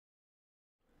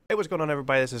Hey, what's going on,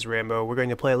 everybody? This is Rambo. We're going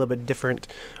to play a little bit different,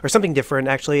 or something different.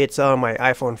 Actually, it's on my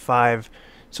iPhone 5,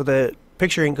 so the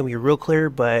picture ain't gonna be real clear.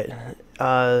 But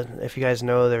if you guys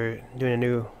know, they're doing a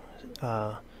new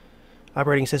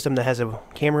operating system that has a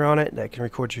camera on it that can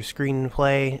record your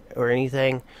screenplay or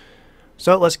anything.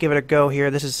 So let's give it a go here.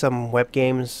 This is some web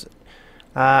games.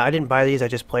 I didn't buy these. I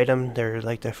just played them. They're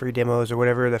like the free demos or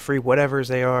whatever, the free whatevers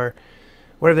they are.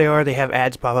 Whatever they are, they have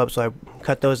ads pop up, so I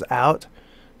cut those out.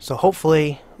 So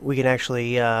hopefully we can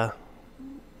actually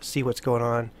see what's going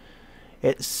on.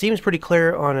 It seems pretty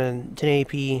clear on a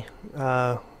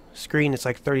 1080p screen. It's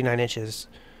like 39 inches.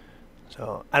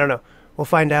 So I don't know. We'll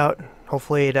find out.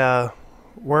 Hopefully it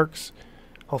works.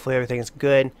 Hopefully everything's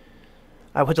good.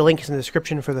 I put the links in the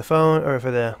description for the phone or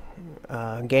for the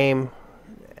game.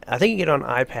 I think you get it on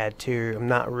iPad too. I'm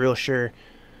not real sure.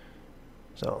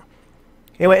 So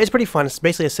anyway, it's pretty fun. It's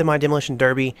basically a semi-demolition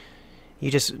derby. You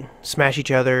just smash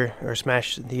each other or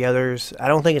smash the others. I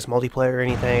don't think it's multiplayer or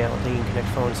anything. I don't think you can connect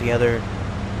phones together.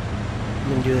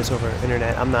 You can do this over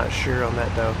internet. I'm not sure on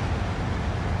that though.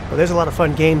 But there's a lot of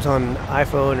fun games on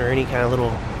iPhone or any kind of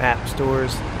little app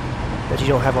stores that you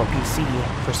don't have on PC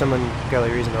for some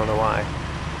ungodly reason. I don't know why.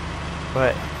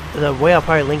 But the way I'll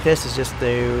probably link this is just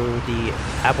the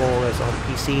Apple that's on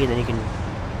PC, and then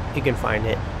you can find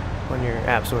it on your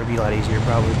app store. It'd be a lot easier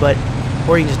probably. But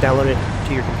or you can just download it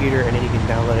to your computer, and then you can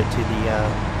download it to the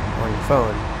on your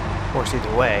phone. Works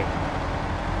either way.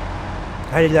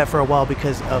 I did that for a while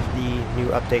because of the new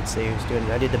updates they was doing.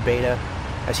 I did the beta.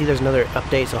 I see there's another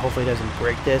update, so hopefully it doesn't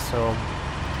break this. So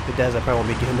if it does, I probably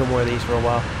won't be doing no more of these for a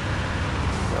while.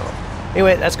 So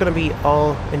anyway, that's gonna be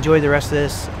all. Enjoy the rest of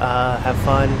this. Have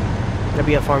fun. There'll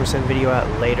be a farm sim video out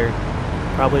later,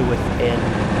 probably within,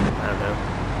 I don't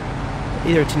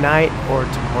know, either tonight or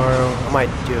tomorrow. I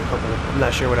might do a couple. I'm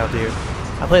not sure what I'll do.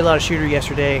 I played a lot of shooter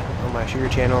yesterday on my shooter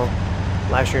channel.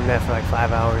 Live streamed that for like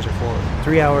 5 hours or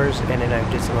 3 hours, and then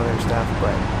I did some other stuff.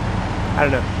 But I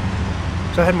don't know.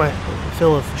 So I had my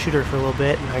fill of shooter for a little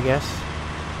bit, I guess.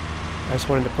 I just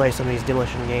wanted to play some of these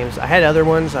demolition games. I had other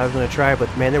ones I was going to try,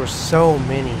 but man, there were so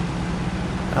many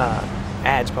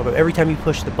ads pop up. Every time you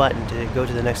push the button to go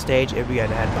to the next stage, it'd be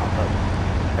an ad pop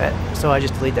up. So I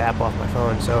just delete the app off my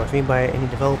phone. So if any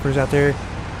developers out there,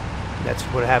 that's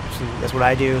what happens. That's what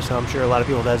I do. So I'm sure a lot of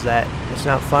people does that. It's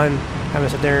not fun having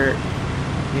to sit there.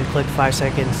 You click 5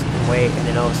 seconds and wait, and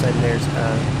then all of a sudden there's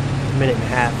a minute and a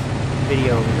half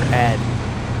video or ad,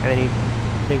 and then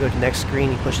you go to the next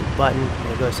screen. You push the button,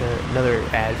 and it goes to another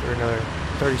ad for another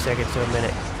 30 seconds to a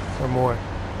minute or more,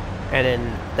 and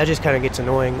then that just kind of gets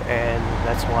annoying, and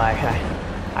that's why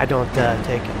I don't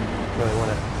take and really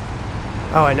want to.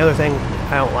 Oh, another thing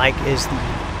I don't like is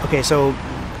okay, so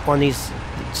on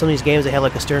some of these games they have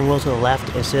like a steering wheel to the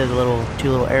left instead of the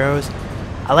two little arrows.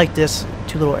 I like this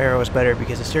 2 little arrows better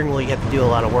because the steering wheel you have to do a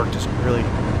lot of work to really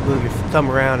move your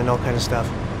thumb around and all kinds of stuff.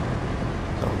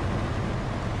 So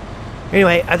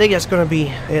anyway, I think that's going to be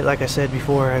it. Like I said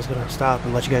before, I was going to stop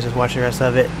and let you guys just watch the rest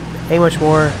of it. Ain't much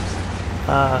more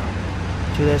to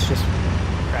this, just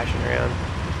crashing around.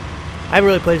 I haven't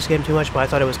really played this game too much, but I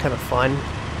thought it was kind of fun.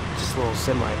 Just a little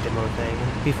semi-demo thing.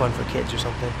 It'd be fun for kids or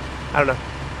something. I don't know.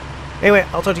 Anyway,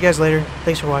 I'll talk to you guys later.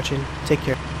 Thanks for watching. Take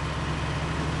care.